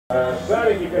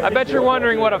I bet you're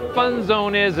wondering what a fun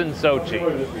zone is in Sochi.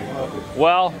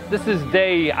 Well, this is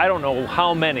day, I don't know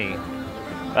how many,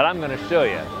 but I'm going to show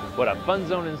you what a fun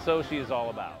zone in Sochi is all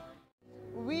about.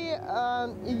 We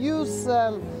use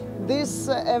these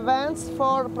events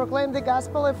for proclaim the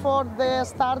gospel, for the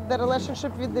start the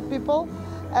relationship with the people,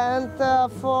 and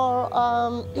for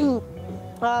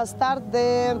start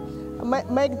the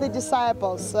make the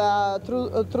disciples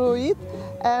through it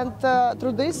and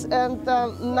through this. And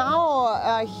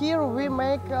now here we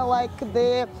make like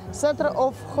the center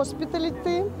of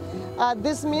hospitality.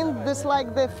 This means this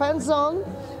like the fan zone,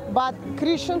 but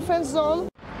Christian fan zone.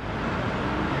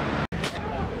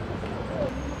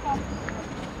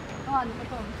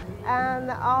 And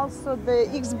also the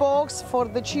Xbox for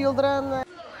the children.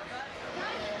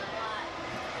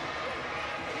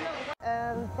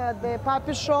 And the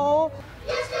puppy show.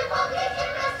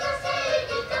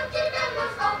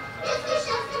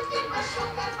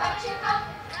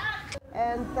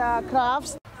 And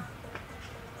crafts.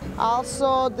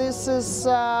 Also this is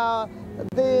the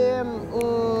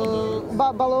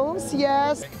balloons,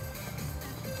 yes.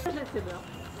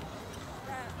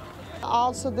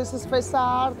 Also this is face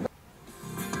art.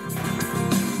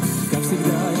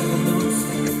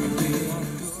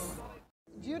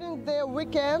 During the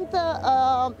weekend,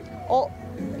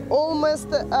 almost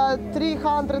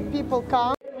 300 people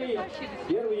come.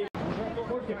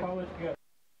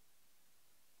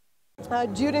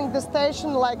 During the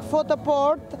station, like photo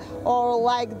port or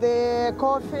like the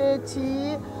coffee,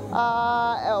 tea,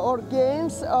 or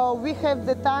games, we have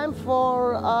the time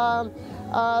for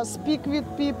speak with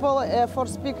people, for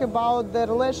speak about the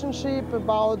relationship,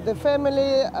 about the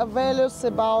family values,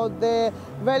 about the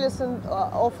values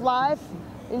of life,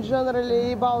 in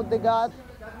generally about the God.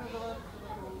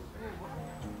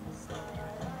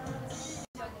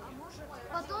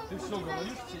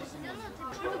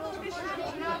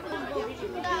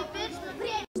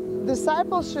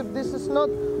 Discipleship, this is not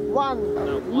one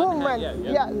movement.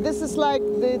 Yeah, this is like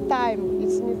the time.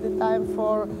 It's need the time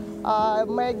for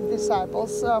make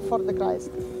disciples for the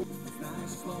Christ.